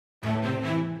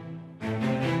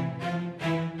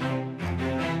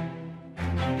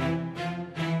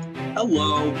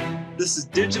Hello, this is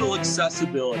Digital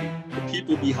Accessibility, the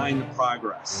people behind the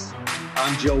progress.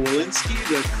 I'm Joe Walensky,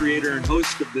 the creator and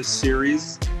host of this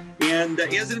series. And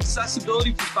as an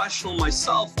accessibility professional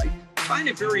myself, I find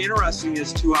it very interesting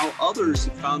as to how others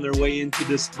have found their way into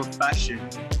this profession.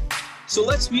 So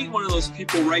let's meet one of those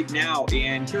people right now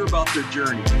and hear about their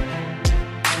journey.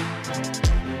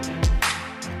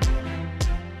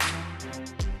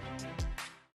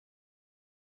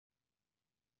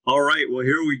 All right, well,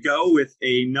 here we go with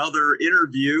another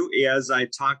interview as I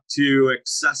talk to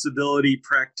accessibility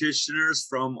practitioners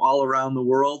from all around the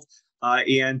world.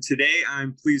 And today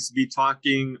I'm pleased to be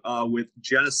talking with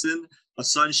Jennison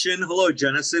Asuncion. Hello,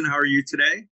 Jennison. How are you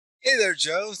today? Hey there,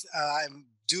 Joe. I'm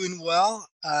doing well,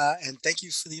 and thank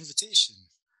you for the invitation.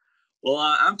 Well,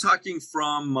 I'm talking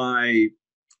from my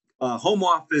home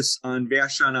office on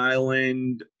Vashon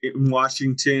Island in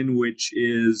Washington, which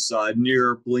is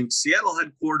near Blink Seattle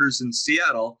headquarters in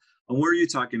Seattle. And where are you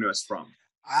talking to us from?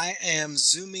 I am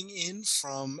zooming in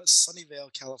from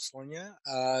Sunnyvale, California.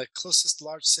 Closest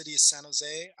large city is San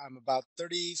Jose. I'm about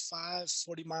 40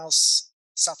 miles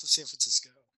south of San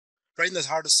Francisco, right in the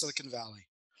heart of Silicon Valley.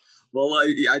 Well,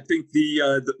 I think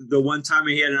the one time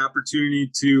I had an opportunity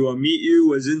to meet you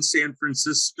was in San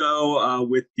Francisco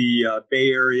with the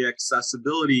Bay Area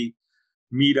Accessibility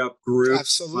Meetup group.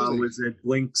 Absolutely. Was at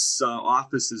Blink's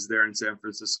offices there in San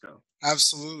Francisco.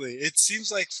 Absolutely. It seems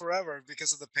like forever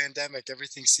because of the pandemic.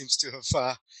 Everything seems to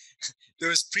have, there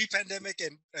was pre-pandemic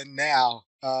and now.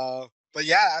 But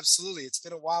yeah, absolutely. It's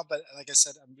been a while, but like I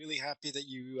said, I'm really happy that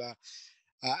you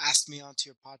asked me onto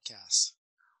your podcast.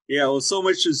 Yeah, well, so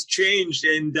much has changed,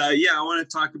 and I want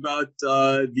to talk about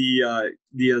the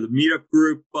meetup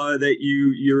group that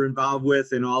you're involved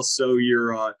with, and also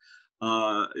your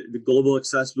the Global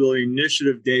Accessibility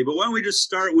Initiative Day. But why don't we just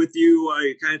start with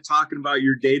you, kind of talking about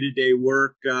your day-to-day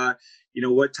work?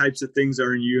 What types of things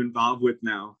are you involved with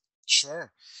now?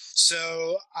 Sure.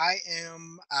 So I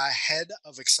am head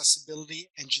of accessibility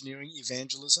engineering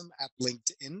evangelism at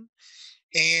LinkedIn.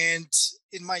 And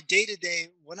in my day-to-day,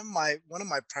 one of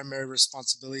my primary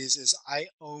responsibilities is I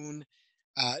own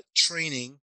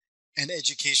training and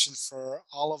education for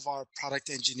all of our product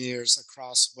engineers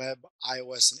across web,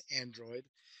 iOS, and Android.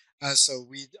 So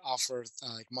we offer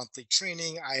monthly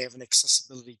training. I have an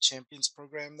accessibility champions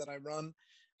program that I run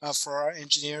for our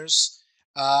engineers.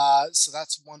 So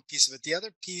that's one piece of it. The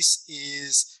other piece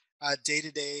is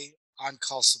day-to-day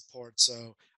on-call support.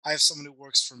 So I have someone who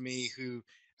works for me who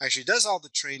actually does all the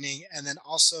training and then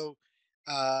also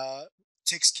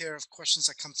takes care of questions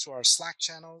that come through our Slack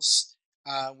channels.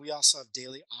 We also have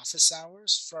daily office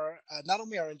hours for not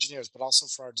only our engineers, but also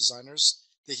for our designers.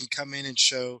 They can come in and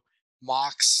show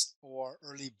mocks or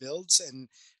early builds and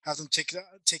have them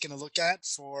taken a look at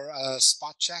for a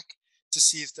spot check to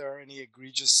see if there are any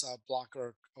egregious block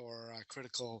or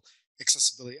critical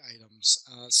accessibility items.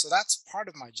 So that's part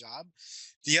of my job.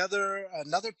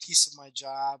 Another piece of my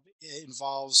job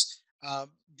involves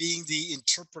being the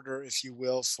interpreter, if you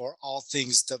will, for all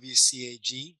things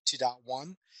WCAG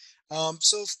 2.1.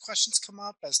 So if questions come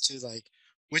up as to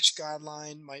which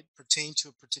guideline might pertain to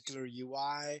a particular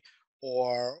UI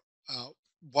or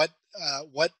what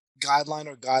guideline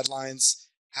or guidelines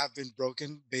have been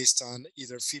broken based on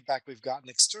either feedback we've gotten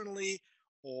externally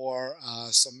or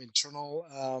some internal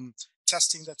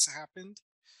testing that's happened.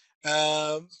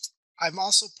 I'm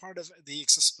also part of the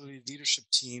accessibility leadership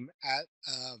team at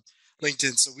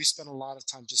LinkedIn. So we spend a lot of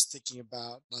time just thinking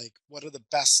about what are the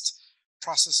best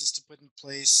processes to put in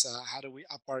place? How do we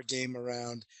up our game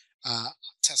around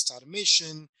test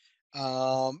automation?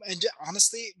 And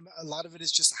honestly, a lot of it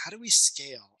is just how do we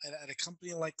scale? At a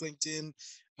company like LinkedIn,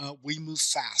 we move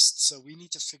fast. So we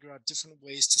need to figure out different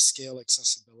ways to scale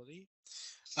accessibility.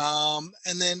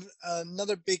 And then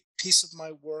another big piece of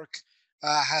my work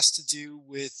has to do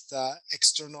with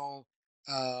external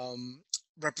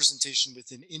representation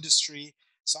within industry.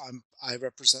 So I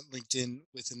represent LinkedIn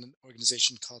within an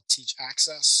organization called Teach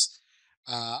Access,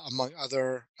 among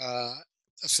other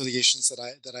affiliations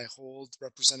that I hold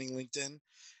representing LinkedIn.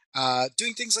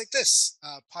 Doing things like this,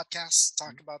 podcasts,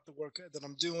 talk about the work that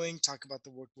I'm doing, talk about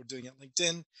the work we're doing at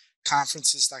LinkedIn,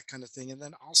 conferences, that kind of thing. And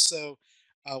then also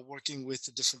working with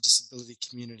the different disability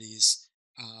communities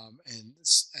and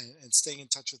staying in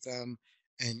touch with them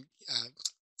and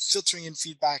filtering in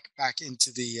feedback back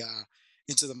into the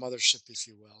mothership, if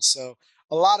you will. So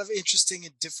a lot of interesting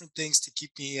and different things to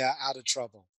keep me out of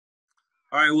trouble.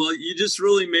 All right. Well, you just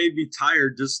really made me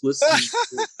tired just listening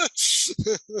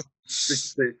to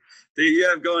that you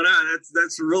have going on.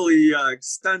 That's a really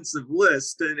extensive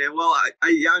list. And well,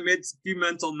 I made a few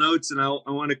mental notes, and I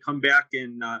want to come back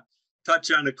and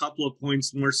touch on a couple of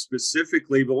points more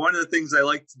specifically, but one of the things I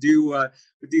like to do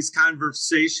with these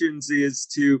conversations is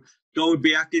to go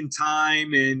back in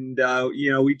time, and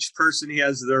each person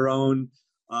has their own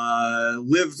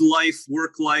lived life,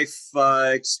 work life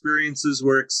experiences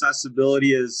where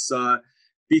accessibility has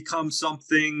become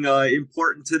something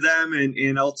important to them,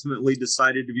 and ultimately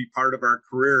decided to be part of our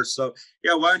career. So,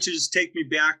 yeah, why don't you just take me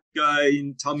back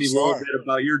and tell me a little Sure, bit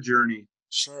about your journey?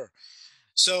 sure.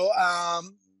 So,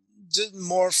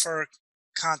 more for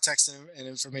context and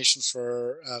information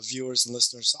for viewers and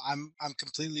listeners. So I'm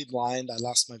completely blind. I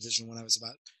lost my vision when I was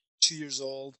about 2 years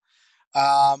old.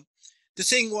 Um, the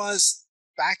thing was,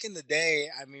 back in the day,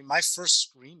 I mean, my first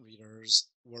screen readers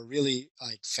were really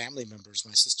like family members,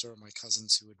 my sister or my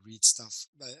cousins, who would read stuff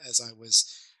as I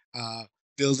was uh,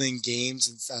 building games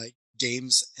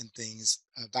and things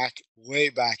back way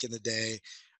back in the day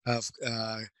of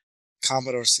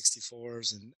Commodore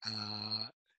 64s and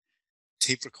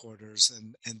tape recorders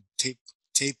and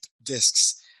tape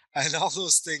discs and all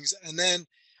those things. And then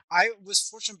I was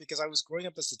fortunate because I was growing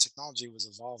up as the technology was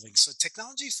evolving. So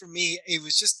technology for me, it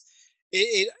was just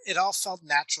it all felt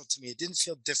natural to me. It didn't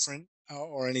feel different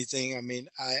or anything. I mean,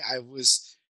 I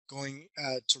was going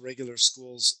to regular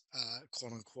schools,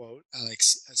 quote unquote,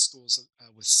 schools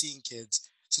with seeing kids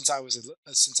since I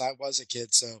was a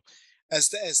kid. So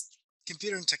as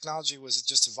computer and technology was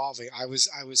just evolving, I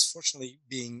was fortunately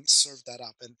being served that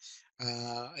up. And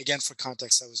again, for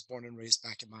context, I was born and raised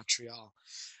back in Montreal.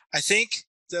 I think,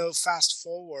 though, fast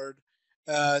forward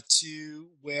to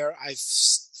where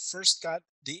first got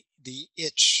the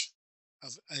itch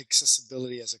of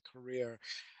accessibility as a career.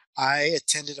 I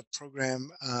attended a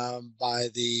program by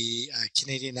the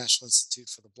Canadian National Institute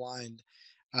for the Blind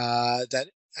that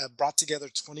brought together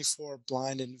 24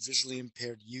 blind and visually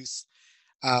impaired youth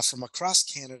from across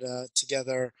Canada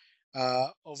together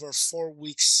over 4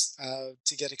 weeks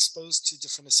to get exposed to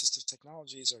different assistive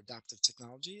technologies or adaptive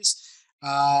technologies,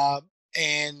 uh,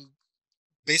 and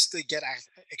basically get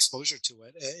exposure to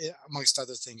it, amongst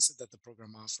other things that the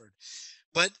program offered.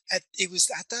 But it was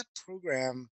at that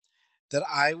program that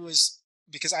I was,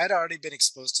 because I had already been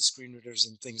exposed to screen readers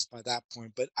and things by that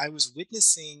point, but I was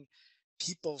witnessing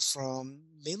people from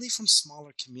mainly from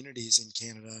smaller communities in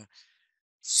Canada,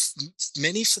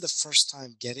 many for the first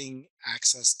time getting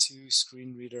access to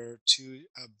screen reader, to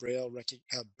braille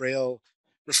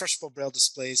refreshable braille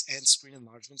displays and screen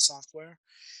enlargement software.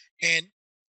 And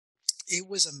it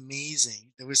was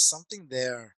amazing. There was something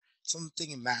there,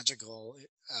 something magical.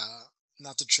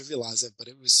 Not to trivialize it, but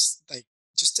it was like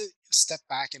just to step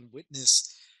back and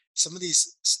witness some of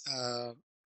these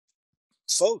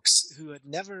folks who had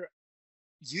never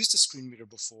used a screen reader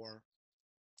before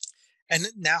and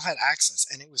now had access,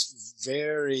 and it was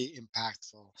very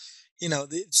impactful.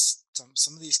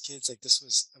 Some of these kids, like, this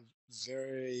was a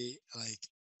very like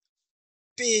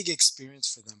big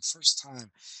experience for them, first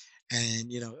time.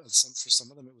 And for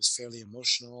some of them it was fairly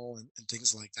emotional and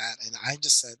things like that. And I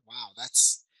just said, wow,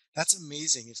 that's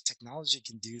amazing if technology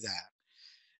can do that.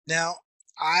 Now,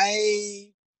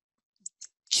 I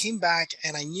came back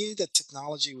and I knew that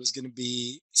technology was going to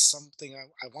be something.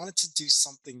 I wanted to do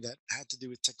something that had to do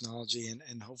with technology,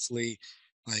 and hopefully,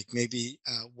 like, maybe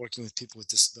working with people with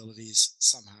disabilities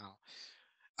somehow.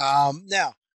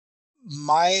 Now,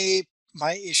 my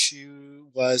my issue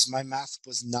was my math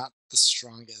was not the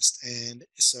strongest, and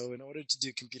so in order to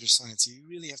do computer science you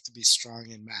really have to be strong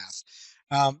in math.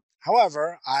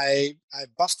 However, I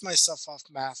buffed myself off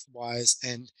math wise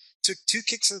and took two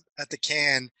kicks at the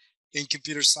can in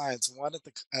computer science, one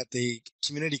at the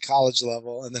community college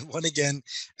level and then one again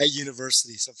at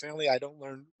university. So apparently I don't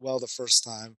learn well the first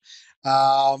time,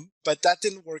 but that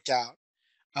didn't work out.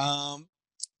 um,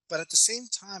 but at the same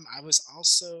time, I was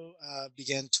also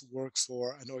began to work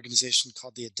for an organization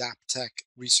called the AdaptTech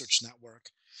Research Network,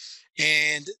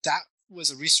 and that was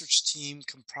a research team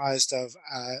comprised of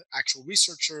actual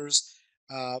researchers,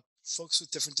 folks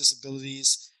with different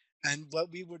disabilities, and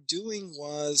what we were doing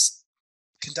was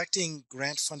conducting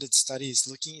grant-funded studies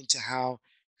looking into how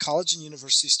college and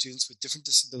university students with different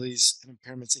disabilities and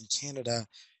impairments in Canada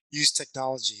use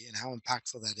technology and how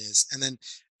impactful that is. And then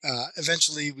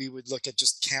eventually we would look at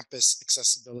just campus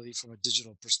accessibility from a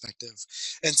digital perspective.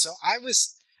 And so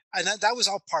and that was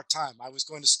all part time. I was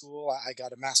going to school. I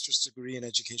got a master's degree in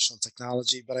educational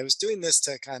technology, but I was doing this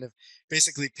to kind of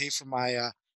basically pay for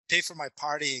my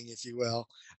partying, if you will,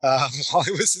 while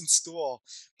I was in school.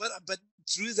 But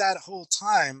through that whole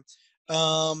time,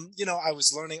 I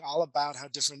was learning all about how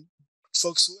different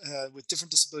folks with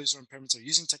different disabilities or impairments are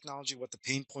using technology, what the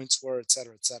pain points were, et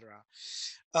cetera, et cetera.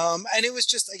 And it was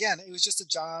just, again, it was just a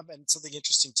job and something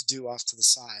interesting to do off to the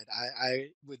side. I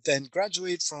would then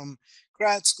graduate from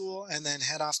grad school and then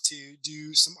head off to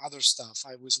do some other stuff.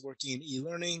 I was working in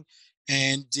e-learning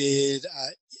and did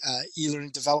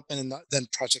e-learning development and then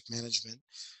project management.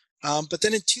 But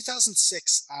then in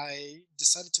 2006, I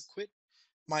decided to quit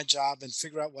my job and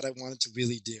figure out what I wanted to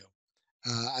really do.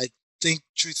 I think,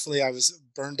 truthfully, I was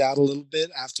burned out a little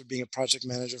bit after being a project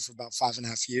manager for about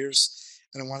 5.5 years,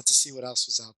 and I wanted to see what else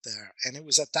was out there. And it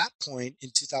was at that point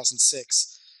in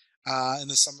 2006, in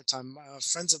the summertime,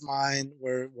 friends of mine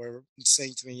were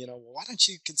saying to me, well, why don't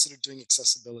you consider doing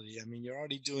accessibility? I mean, you're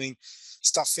already doing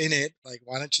stuff in it. Like,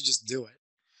 why don't you just do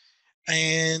it?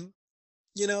 And,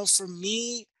 for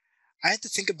me, I had to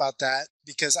think about that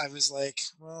because I was like,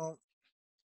 well,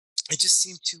 it just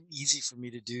seemed too easy for me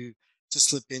to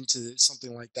slip into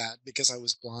something like that because I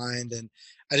was blind and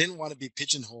I didn't want to be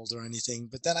pigeonholed or anything.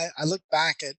 But then I look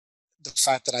back at the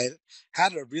fact that I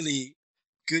had a really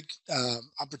good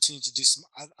opportunity to do some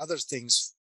other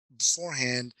things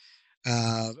beforehand,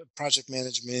 project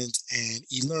management and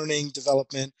e-learning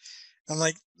development. I'm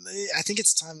like, I think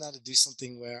it's time now to do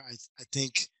something where I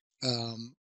think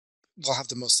um, will have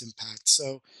the most impact.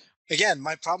 So again,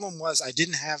 my problem was I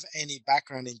didn't have any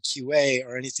background in QA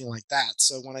or anything like that.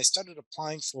 So when I started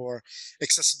applying for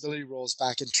accessibility roles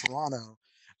back in Toronto,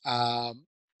 um,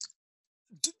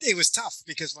 it was tough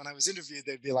because when I was interviewed,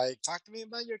 they'd be like, talk to me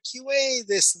about your QA,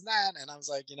 this and that. And I was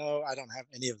like, I don't have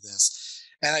any of this.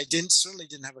 And I certainly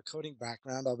didn't have a coding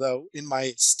background, although in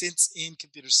my stints in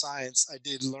computer science, I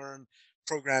did learn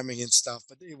programming and stuff,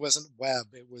 but it wasn't web.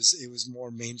 It was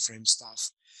more mainframe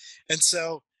stuff. And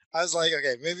so I was like,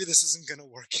 okay, maybe this isn't going to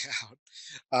work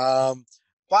out.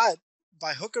 But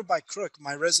by hook or by crook,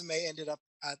 my resume ended up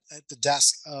at the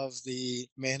desk of the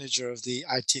manager of the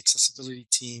IT accessibility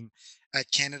team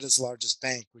at Canada's largest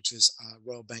bank, which is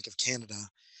Royal Bank of Canada.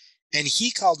 And he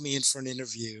called me in for an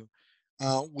interview,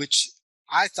 which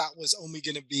I thought was only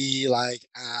going to be like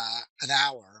an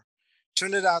hour.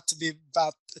 Turned it out to be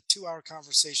about a 2 hour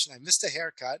conversation. I missed a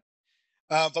haircut,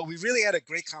 but we really had a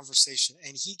great conversation,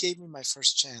 and he gave me my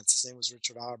first chance. His name was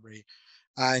Richard Aubrey,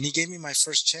 and he gave me my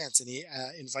first chance, and he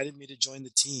invited me to join the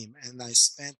team. And I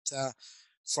spent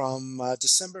from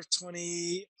December of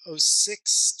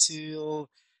 2006 till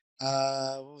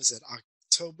what was it,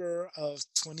 October of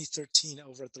 2013,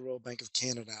 over at the Royal Bank of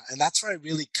Canada, and that's where I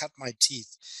really cut my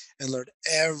teeth and learned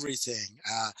everything.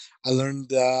 I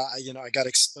learned, I got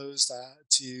exposed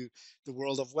to the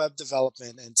world of web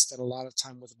development and spent a lot of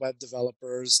time with web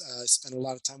developers. Spent a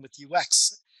lot of time with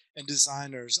UX and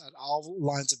designers at all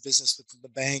lines of business within the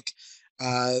bank,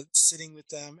 sitting with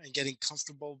them and getting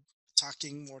comfortable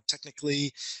talking more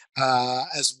technically,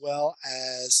 as well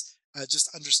as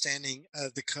just understanding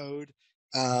the code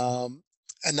um,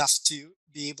 enough to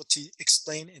be able to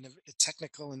explain in a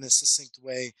technical and a succinct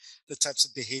way the types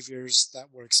of behaviors that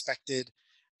were expected,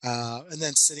 and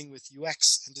then sitting with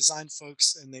UX and design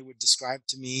folks, and they would describe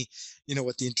to me,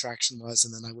 what the interaction was,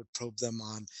 and then I would probe them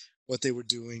on what they were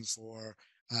doing for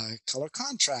color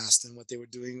contrast and what they were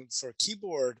doing for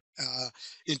keyboard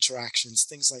interactions,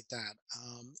 things like that.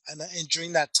 And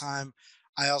during that time,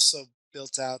 I also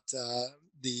built out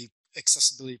the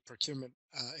accessibility procurement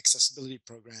accessibility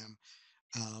program,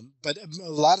 but a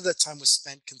lot of that time was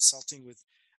spent consulting with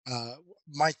uh,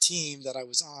 my team that I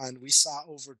was on. We saw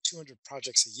over 200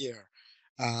 projects a year.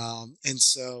 And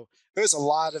so there was a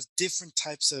lot of different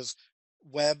types of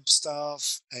web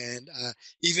stuff. And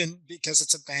even because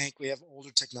it's a bank, we have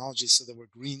older technology. So there were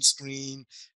green screen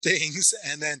things.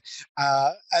 And then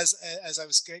as I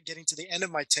was getting to the end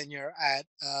of my tenure at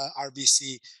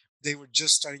RBC, they were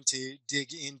just starting to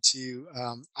dig into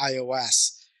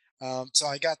iOS. So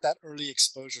I got that early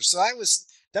exposure. So that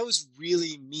was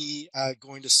really me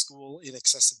going to school in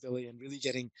accessibility and really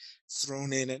getting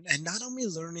thrown in, and not only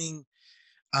learning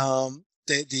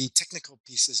the technical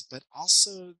pieces, but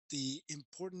also the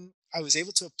important. I was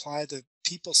able to apply the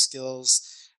people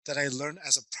skills that I learned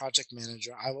as a project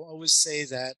manager. I will always say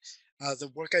that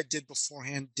the work I did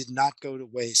beforehand did not go to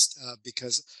waste,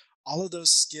 because all of those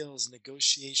skills,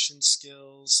 negotiation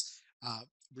skills,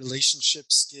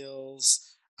 relationship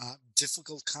skills,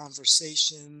 difficult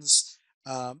conversations,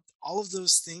 all of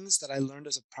those things that I learned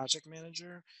as a project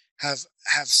manager have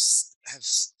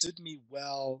stood me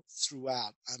well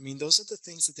throughout. I mean, those are the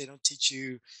things that they don't teach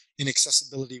you in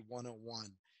Accessibility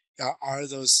 101. Are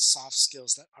those soft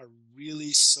skills that are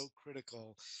really so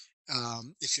critical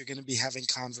if you're going to be having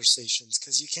conversations,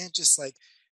 because you can't just like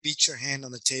beat your hand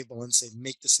on the table and say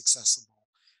make this accessible.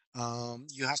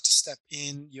 You have to step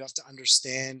in. You have to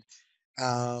understand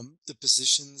the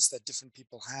positions that different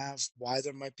people have, why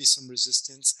there might be some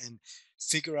resistance, and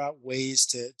figure out ways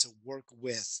to work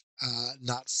with,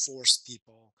 not force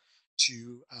people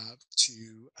to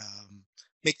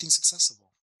make things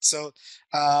accessible. So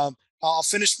I'll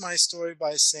finish my story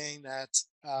by saying that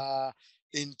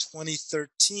in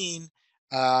 2013,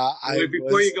 I Wait,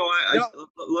 before you was go, no,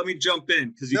 let me jump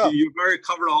in because no, you've already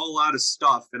covered a whole lot of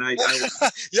stuff, and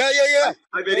yeah.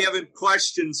 I've been No, having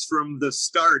questions from the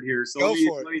start here. So go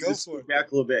for it. let me Go just go for it.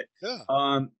 back a little bit. Yeah,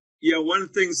 One of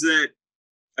the things that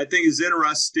I think is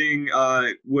interesting,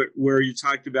 where you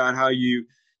talked about how you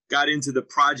got into the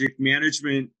project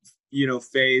management,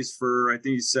 phase for, I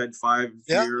think you said 5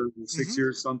 years or six hmm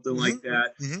years, something hmm like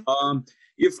that. hmm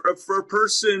If for a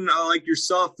person like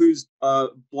yourself who's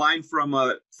blind from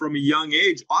a young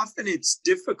age, often it's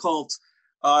difficult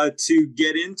to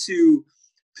get into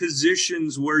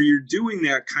positions where you're doing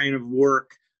that kind of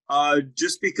work,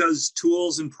 just because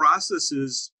tools and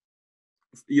processes,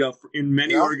 in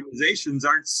many yeah, organizations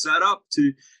aren't set up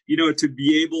to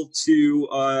be able to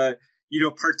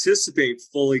participate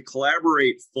fully,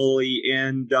 collaborate fully.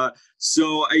 And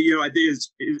so I think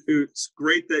it's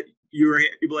great that you were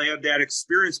able to have that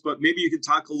experience, but maybe you could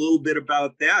talk a little bit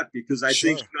about that, because I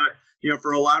think sure.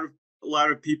 for a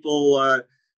lot of people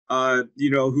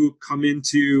who come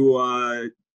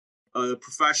into the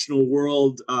professional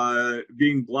world,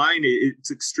 being blind,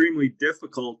 it's extremely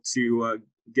difficult to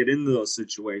get into those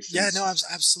Yeah, no, situations.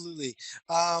 absolutely.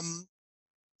 Um,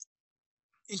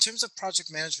 in terms of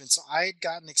project management, so I had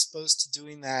gotten exposed to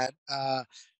doing that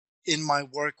in my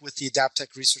work with the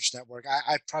AdaptTech Research Network.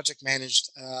 I project managed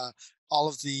all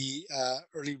of the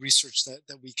early research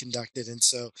that we conducted. And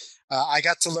so I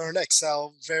got to learn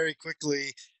Excel very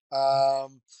quickly.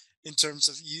 Um, in terms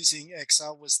of using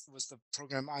Excel was the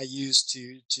program I used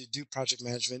to do project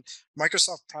management.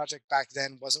 Microsoft Project back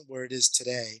then wasn't where it is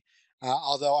today.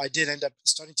 Although I did end up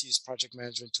starting to use project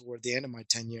management toward the end of my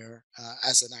tenure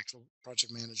as an actual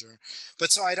project manager.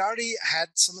 But so I'd already had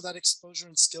some of that exposure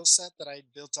and skill set that I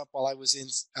built up while I was in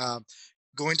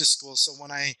going to school. So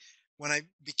when I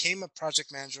became a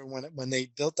project manager, when they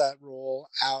built that role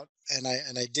out, and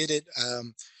I did it,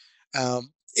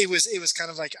 it was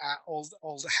kind of like old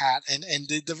hat. And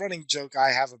the running joke I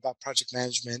have about project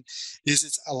management is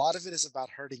it's a lot of it is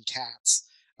about herding cats,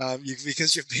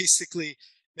 because you're basically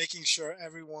making sure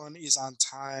everyone is on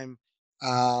time,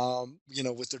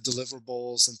 with their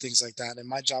deliverables and things like that. And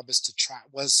my job was to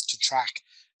track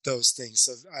those things.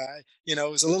 So, it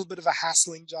was a little bit of a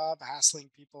hassling job, hassling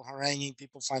people, haranguing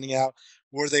people, finding out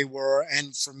where they were,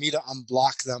 and for me to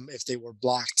unblock them if they were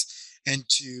blocked, and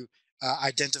to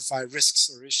identify risks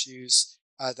or issues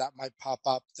that might pop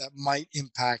up that might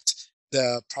impact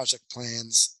the project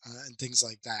plans, and things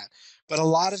like that. But a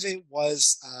lot of it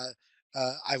was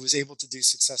I was able to do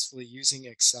successfully using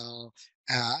Excel,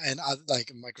 and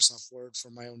like Microsoft Word for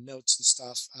my own notes and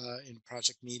stuff in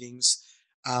project meetings.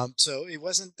 So it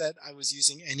wasn't that I was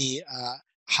using any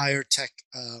higher tech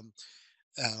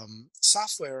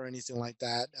software or anything like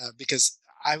that, because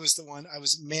I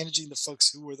was managing the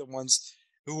folks who were the ones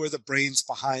who were the brains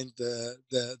behind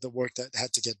the work that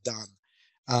had to get done.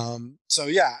 So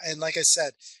yeah, and like I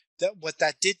said, that what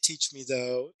that did teach me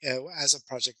though, as a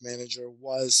project manager,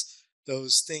 was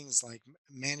those things like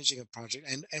managing a project,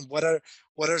 and what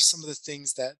are some of the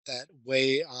things that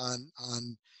weigh on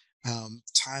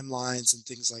timelines and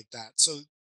things like that. So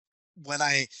when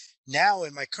I now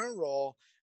in my current role,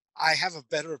 I have a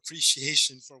better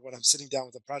appreciation for what I'm sitting down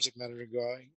with a project manager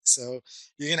going. So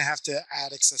you're going to have to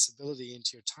add accessibility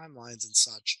into your timelines and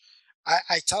such.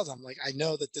 I tell them, like, I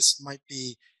know that this might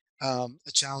be a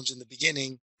challenge in the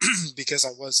beginning because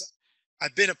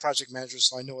I've been a project manager,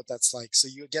 so I know what that's like. So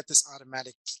you get this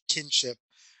automatic kinship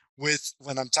with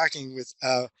when I'm talking with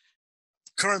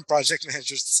current project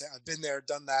managers to say, I've been there,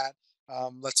 done that.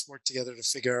 Let's work together to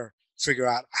figure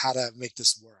out how to make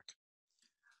this work.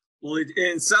 Well,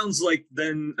 it sounds like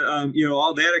then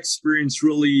all that experience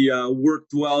really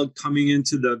worked well coming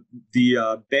into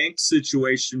the bank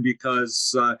situation,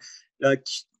 because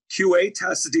QA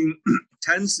testing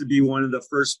tends to be one of the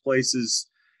first places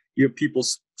people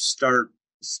start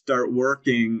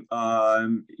working.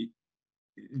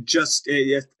 Just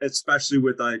especially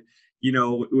with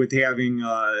with having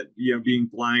being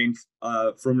blind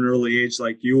from an early age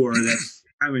like you were, that's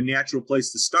kind of a natural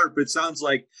place to start. But it sounds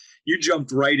like you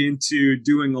jumped right into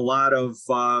doing a lot of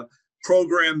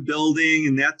program building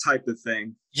and that type of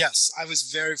thing. Yes, I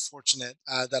was very fortunate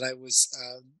that I was,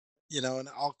 and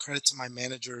all credit to my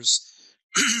managers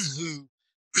who,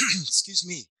 excuse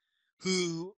me,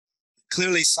 who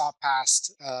clearly saw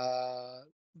past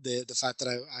the fact that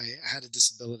I had a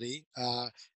disability,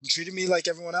 and treated me like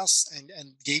everyone else,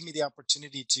 and gave me the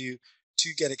opportunity to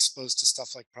get exposed to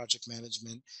stuff like project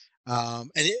management. I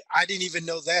didn't even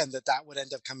know then that that would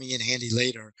end up coming in handy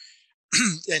later.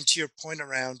 And to your point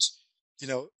around,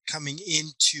 coming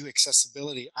into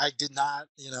accessibility, I did not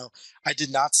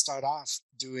start off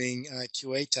doing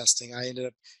QA testing. I ended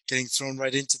up getting thrown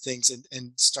right into things,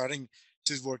 and starting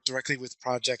to work directly with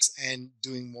projects and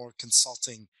doing more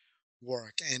consulting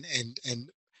work, and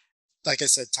like I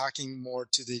said, talking more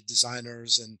to the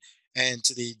designers and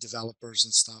to the developers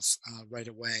and stuff right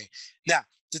away. Now,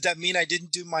 did that mean I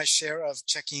didn't do my share of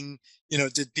checking?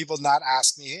 Did people not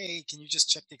ask me, "Hey, can you just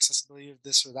check the accessibility of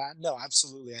this or that?" No,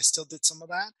 absolutely. I still did some of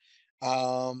that,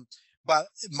 but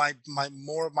my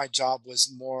more of my job was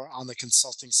more on the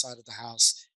consulting side of the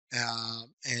house,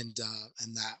 and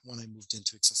that when I moved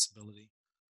into accessibility.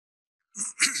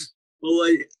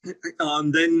 Well,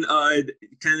 then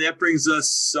kind of that brings us.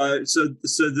 So then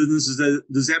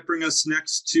does that bring us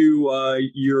next to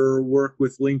your work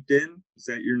with LinkedIn? Is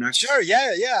that your next? Sure.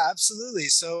 Yeah, absolutely.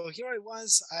 So here I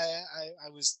was. I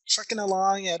was trucking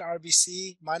along at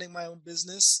RBC, minding my own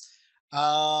business,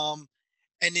 and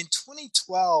in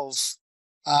 2012,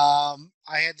 I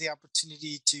had the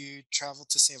opportunity to travel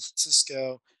to San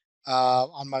Francisco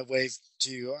on my way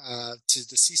to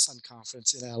the CSUN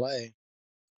conference in LA.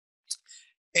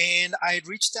 And I had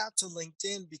reached out to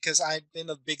LinkedIn because I'd been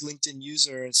a big LinkedIn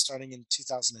user starting in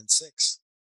 2006.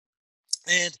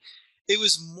 And it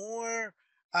was more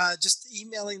just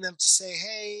emailing them to say,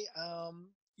 hey,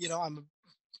 I'm a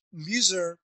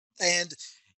user. And,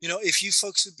 if you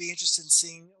folks would be interested in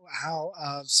seeing how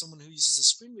someone who uses a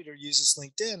screen reader uses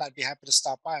LinkedIn, I'd be happy to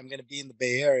stop by. I'm going to be in the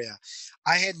Bay Area.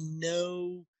 I had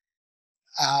no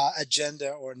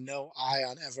agenda or no eye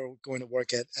on ever going to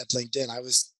work at LinkedIn. I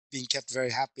was being kept very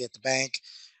happy at the bank.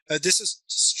 This is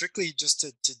strictly just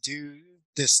to do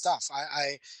this stuff.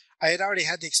 I had already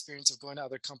had the experience of going to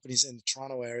other companies in the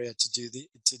Toronto area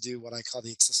to do what I call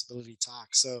the accessibility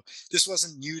talk. So this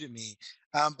wasn't new to me.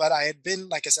 But I had been,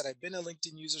 like I said, I'd been a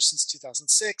LinkedIn user since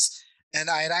 2006, and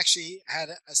I had actually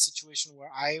had a situation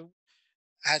where I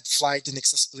had flagged an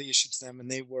accessibility issue to them, and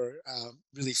they were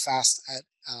really fast at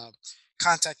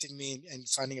contacting me and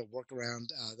finding a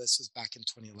workaround. This was back in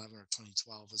 2011 or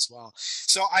 2012 as well.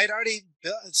 So I had already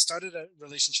started a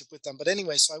relationship with them. But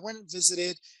anyway, so I went and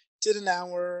visited, did an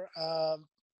hour,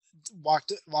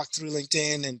 walked through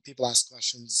LinkedIn, and people asked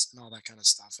questions and all that kind of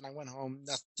stuff. And I went home,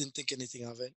 didn't think anything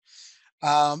of it.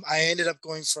 I ended up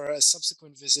going for a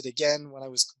subsequent visit again when I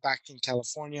was back in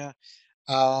California,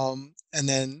 and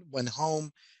then went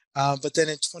home. But then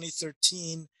in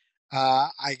 2013,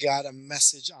 I got a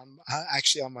message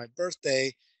actually on my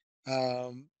birthday,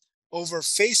 over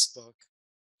Facebook,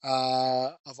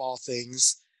 of all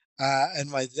things. And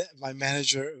my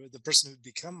manager, the person who'd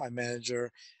become my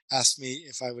manager, asked me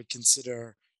if I would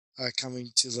consider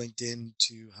coming to LinkedIn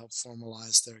to help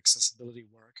formalize their accessibility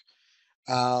work.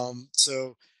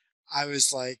 So I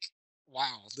was like,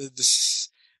 wow, this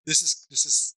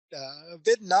is a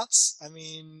bit nuts. I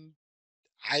mean,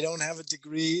 I don't have a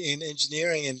degree in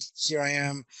engineering, and here I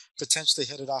am potentially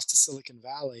headed off to Silicon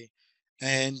Valley.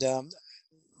 And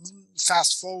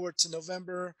fast forward to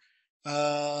November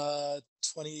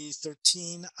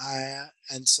 2013,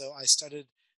 and so I started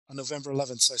on November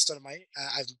 11th. So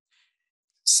I've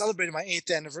celebrated my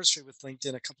 8th anniversary with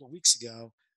LinkedIn a couple of weeks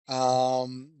ago. I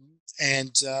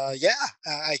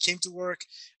came to work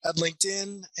at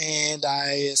LinkedIn, and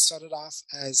I started off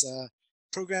as a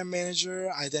program manager.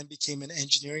 I then became an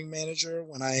engineering manager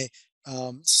when I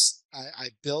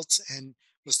built and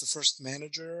was the first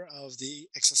manager of the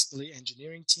accessibility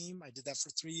engineering team. I did that for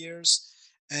 3 years,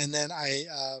 and then I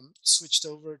switched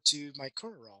over to my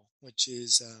current role, which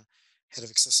is head of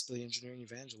accessibility engineering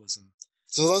evangelism.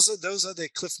 So those are the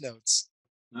cliff notes.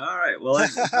 All right. Well,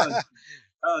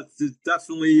 it's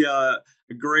definitely a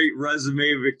great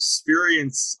resume of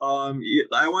experience.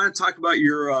 I want to talk about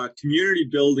your community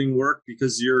building work,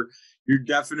 because you're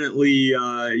definitely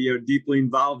deeply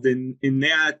involved in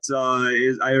that.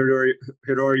 I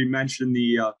had already mentioned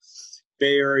the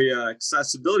Bay Area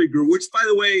Accessibility Group, which, by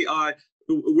the way,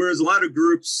 whereas a lot of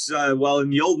groups, in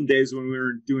the olden days when we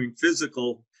were doing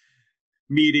physical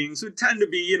meetings would tend to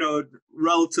be,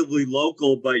 relatively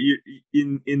local, but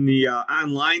in the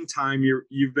online time,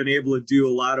 you've been able to do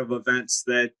a lot of events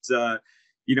that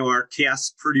are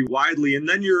cast pretty widely. And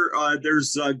then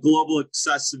there's Global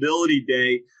Accessibility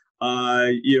Day,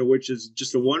 which is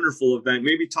just a wonderful event.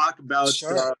 Maybe talk about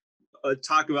Sure.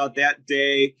 that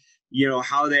day,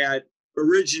 how that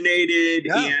originated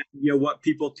Yeah. and what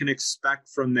people can expect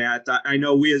from that. I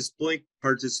know we as Blink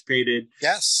participated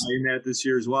Yes. in that this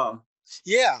year as well.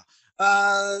 Yeah.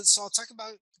 So I'll talk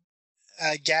about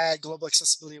GAD, Global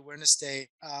Accessibility Awareness Day,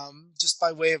 just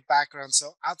by way of background.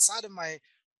 So outside of my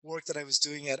work that I was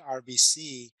doing at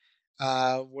RBC,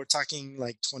 we're talking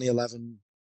like 2011,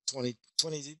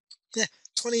 2020, yeah,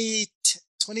 20,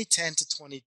 2010 to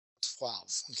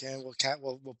 2012. Okay,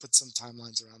 we'll put some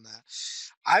timelines around that.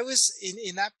 I was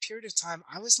in that period of time.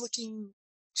 I was looking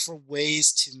for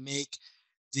ways to make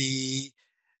the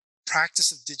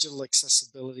practice of digital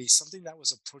accessibility something that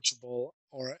was approachable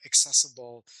or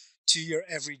accessible to your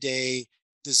everyday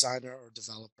designer or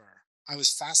developer. I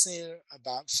was fascinated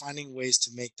about finding ways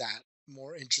to make that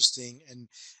more interesting and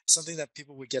something that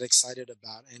people would get excited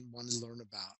about and want to learn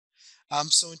about.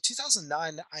 So in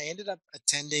 2009, I ended up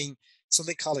attending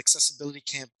something called Accessibility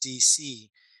Camp DC,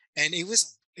 and it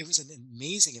was an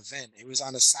amazing event. It was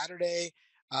on a Saturday.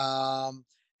 Um,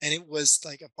 and it was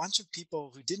like a bunch of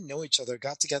people who didn't know each other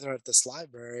got together at this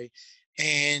library,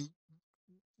 and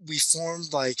we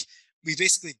formed like we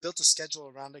basically built a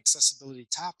schedule around accessibility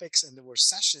topics, and there were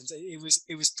sessions. It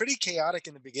was pretty chaotic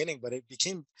in the beginning, but it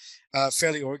became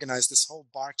fairly organized. This whole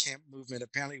bar camp movement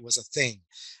apparently was a thing.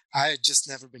 I had just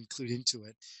never been clued into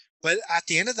it, but at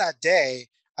the end of that day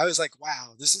I was like,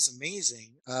 wow, this is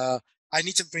amazing. I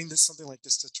need to bring this something like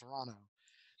this to Toronto.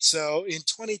 So in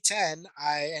 2010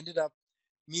 I ended up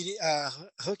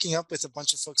hooking up with a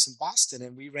bunch of folks in Boston,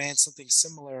 and we ran something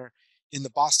similar in the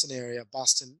Boston area,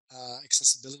 Boston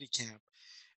Accessibility Camp.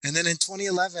 And then in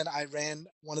 2011, I ran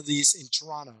one of these in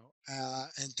Toronto.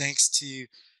 And thanks to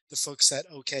the folks at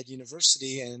OCAD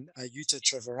University and Yuta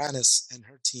Treviranus and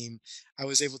her team, I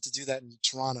was able to do that in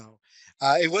Toronto.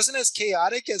 It wasn't as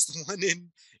chaotic as the one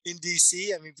in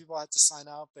DC. I mean, people had to sign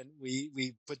up, and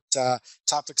we put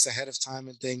topics ahead of time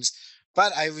and things.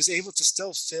 But I was able to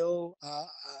still fill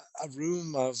a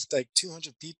room of like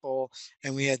 200 people,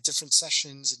 and we had different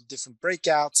sessions and different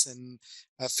breakouts, and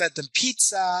fed them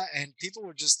pizza, and people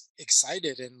were just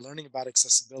excited and learning about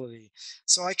accessibility.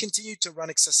 So I continued to run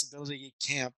accessibility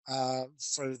camp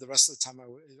for the rest of the time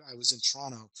I was in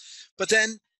Toronto. But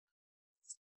then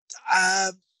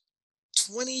uh,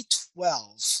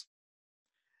 2012,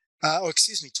 or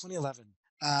excuse me, 2011,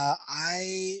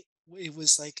 I it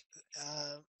was like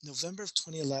November of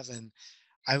 2011.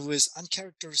 I was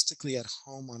uncharacteristically at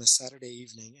home on a Saturday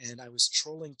evening, and I was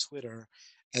trolling Twitter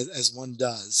as one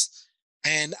does.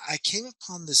 And I came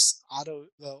upon this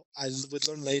well, I would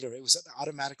learn later, it was an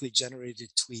automatically generated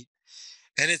tweet.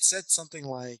 And it said something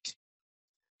like,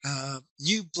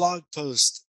 new blog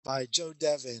post by Joe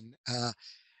Devon,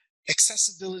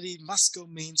 accessibility must go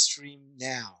mainstream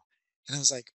now. And I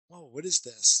was like, whoa, what is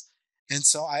this? And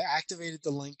so I activated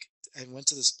the link and went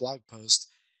to this blog post.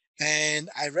 And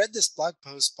I read this blog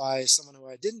post by someone who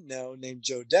I didn't know named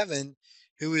Joe Devon,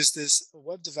 who is this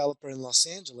web developer in Los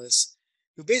Angeles,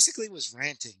 who basically was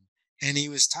ranting. And he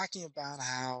was talking about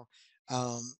how,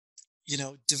 um,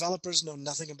 developers know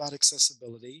nothing about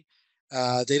accessibility.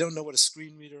 They don't know what a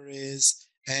screen reader is.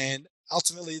 And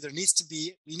ultimately,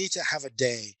 we need to have a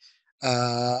day,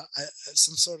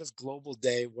 some sort of global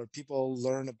day where people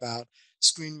learn about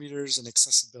screen readers and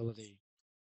accessibility.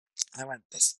 I went,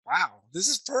 wow, this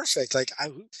is perfect. Like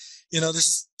this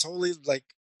is totally like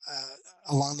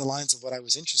along the lines of what I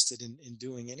was interested in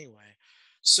doing anyway.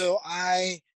 So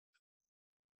I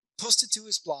posted to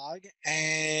his blog,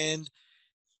 and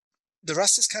the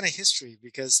rest is kind of history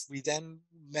because we then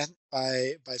met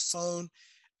by phone.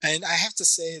 And I have to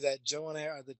say that Joe and I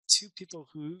are the two people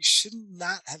who should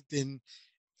not have been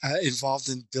involved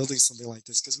in building something like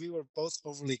this, because we were both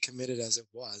overly committed as it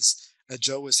was.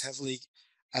 Joe was heavily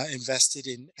invested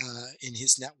in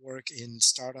his network in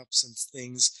startups and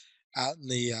things out in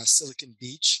the Silicon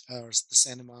Beach or the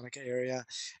Santa Monica area,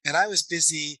 and I was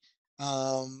busy.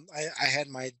 I had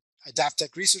my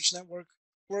Adaptec Research Network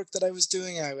work that I was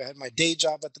doing. I had my day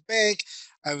job at the bank.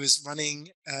 I was running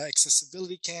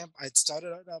accessibility camp. I'd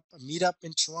started up a meetup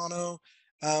in Toronto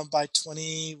by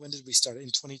 20 when did we start in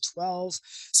 2012.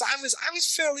 So I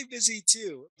was fairly busy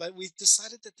too, but we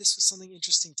decided that this was something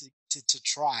interesting to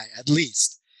try at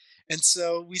least. And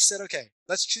so we said, okay,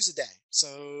 let's choose a day.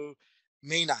 So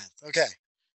May 9th. Okay.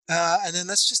 And then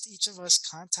let's just each of us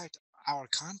contact our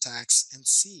contacts and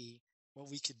see what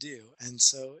we could do. And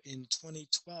so in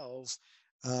 2012,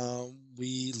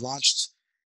 we launched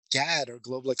GAD, or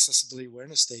Global Accessibility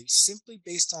Awareness Day, simply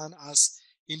based on us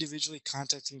individually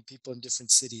contacting people in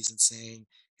different cities and saying,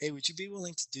 hey, would you be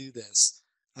willing to do this?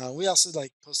 We also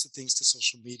like posted things to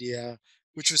social media.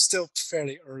 which was still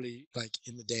fairly early, like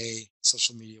in the day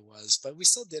social media was, but we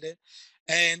still did it.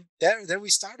 And there we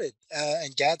started.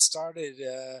 And GAD started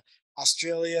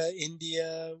Australia,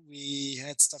 India. We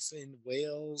had stuff in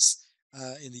Wales,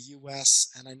 in the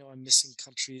US, and I know I'm missing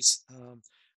countries.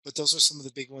 But those are some of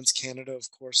the big ones. Canada, of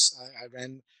course. I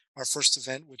ran our first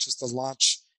event, which was the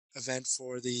launch event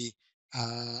for the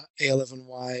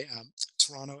A11Y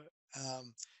Toronto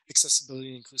Accessibility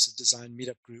and Inclusive Design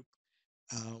Meetup Group.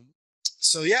 Um,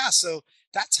 so yeah, so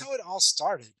that's how it all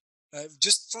started,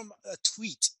 just from a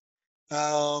tweet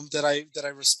that I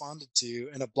responded to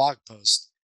in a blog post,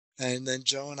 and then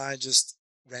Joe and I just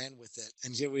ran with it,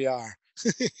 and here we are.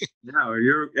 Yeah,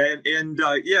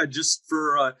 yeah, just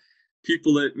for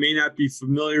people that may not be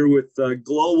familiar with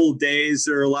global days,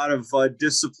 there are a lot of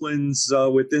disciplines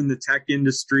within the tech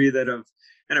industry that have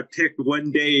kind of picked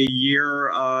one day a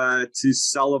year to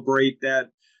celebrate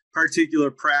that particular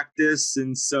practice,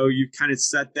 and so you kind of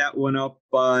set that one up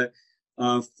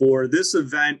for this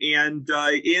event, and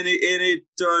it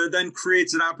then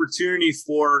creates an opportunity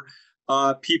for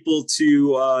people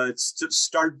to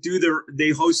start they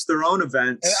host their own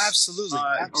events Absolutely,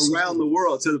 around the absolutely.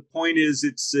 world. So the point is,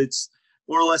 it's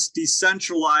more or less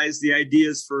decentralized. The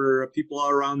idea is for people all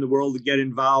around the world to get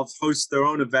involved, host their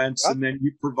own events, Yep. and then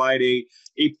you provide a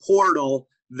portal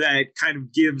that kind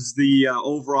of gives the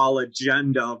overall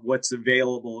agenda of what's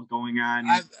available going on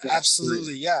that period.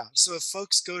 Absolutely, yeah. So if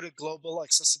folks go to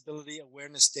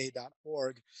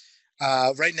globalaccessibilityawarenessday.org,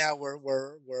 right now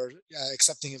we're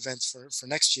accepting events for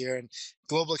next year, and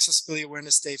Global Accessibility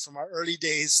Awareness Day, from our early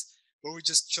days where we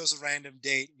just chose a random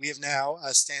date, we have now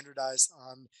standardized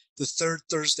on the third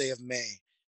Thursday of May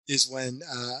is when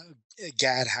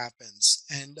GAD happens.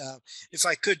 And if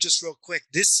I could just real quick,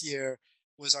 this year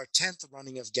was our 10th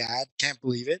running of GAD. Can't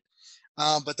believe it.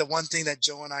 But the one thing that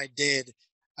Joe and I did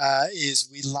is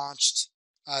we launched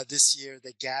this year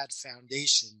the GAD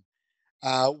Foundation,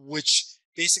 which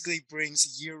basically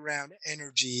brings year-round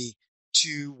energy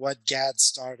to what GAD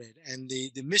started. And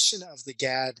the mission of the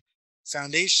GAD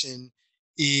Foundation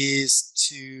is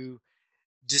to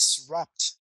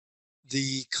disrupt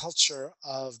the culture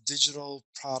of digital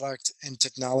product and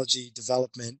technology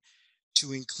development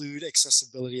to include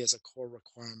accessibility as a core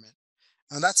requirement.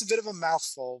 And that's a bit of a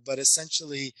mouthful, but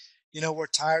essentially, we're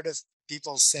tired of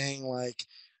people saying like,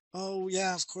 "Oh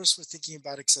yeah, of course we're thinking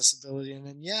about accessibility, and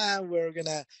then yeah, we're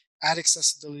gonna add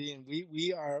accessibility, and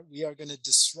we are gonna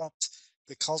disrupt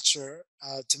the culture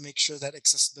to make sure that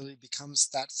accessibility becomes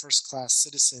that first class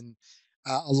citizen,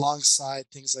 alongside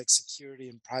things like security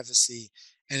and privacy,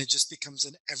 and it just becomes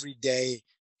an everyday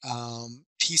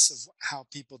piece of how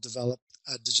people develop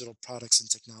digital products and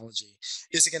technology."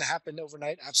 Is it going to happen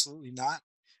overnight? Absolutely not.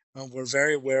 We're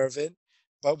very aware of it,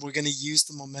 but we're going to use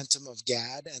the momentum of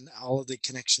GAD and all of the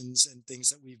connections and things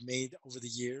that we've made over the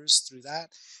years through that.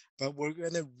 But we're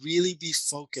going to really be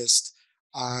focused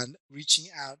on reaching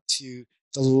out to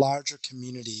the larger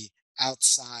community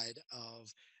outside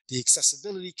of the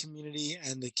accessibility community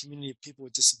and the community of people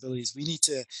with disabilities. We need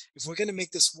to, if we're going to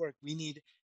make this work, we need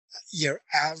your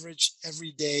average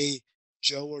everyday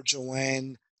Joe or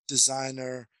Joanne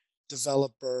designer,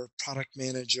 developer, product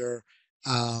manager,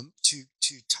 to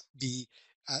be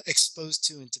exposed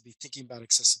to and to be thinking about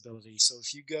accessibility. So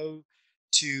if you go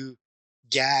to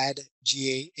GAD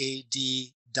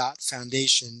dot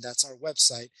foundation, that's our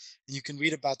website, and you can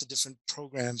read about the different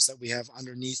programs that we have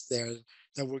underneath there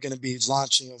that we're going to be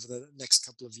launching over the next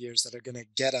couple of years that are going to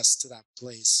get us to that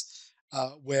place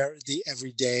where the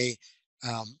everyday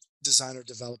designer,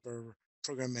 developer,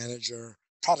 program manager,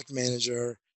 product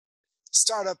manager,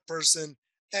 startup person,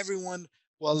 everyone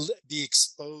will be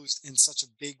exposed in such a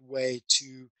big way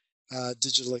to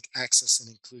digital access and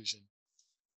inclusion.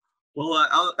 Well,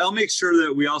 I'll make sure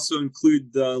that we also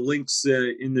include the links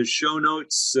in the show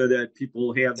notes so that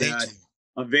people have Thank that you.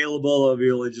 available. I'll be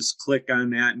able to just click on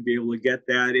that and be able to get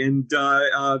that. And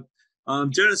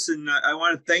Jennison, I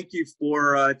want to thank you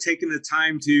for taking the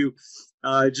time to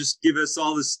just give us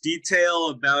all this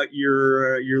detail about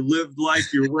your lived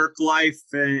life, your work life,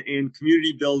 and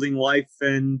community building life.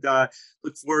 And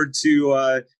look forward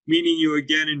to meeting you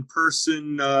again in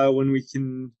person when we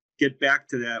can get back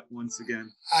to that once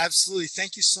again. Absolutely.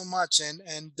 Thank you so much.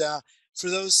 And for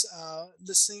those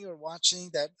listening or watching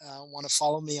that want to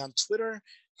follow me on Twitter,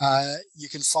 you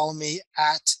can follow me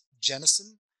at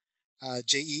Jennison,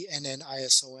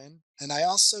 Jennison. And I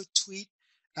also tweet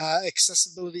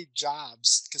accessibility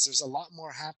jobs because there's a lot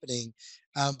more happening.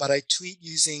 But I tweet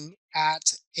using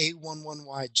at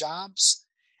A11Y jobs.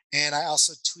 And I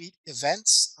also tweet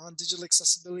events on digital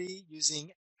accessibility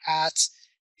using at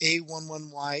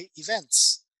A11Y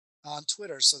events. on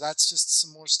Twitter. So that's just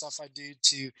some more stuff I do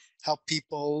to help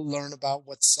people learn about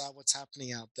what's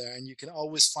happening out there. And you can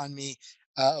always find me,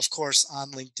 of course,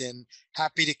 on LinkedIn.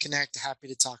 Happy to connect. Happy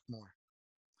to talk more.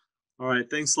 All right.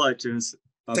 Thanks a lot, Jonas.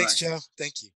 Bye-bye. Thanks, Joe.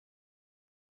 Thank you.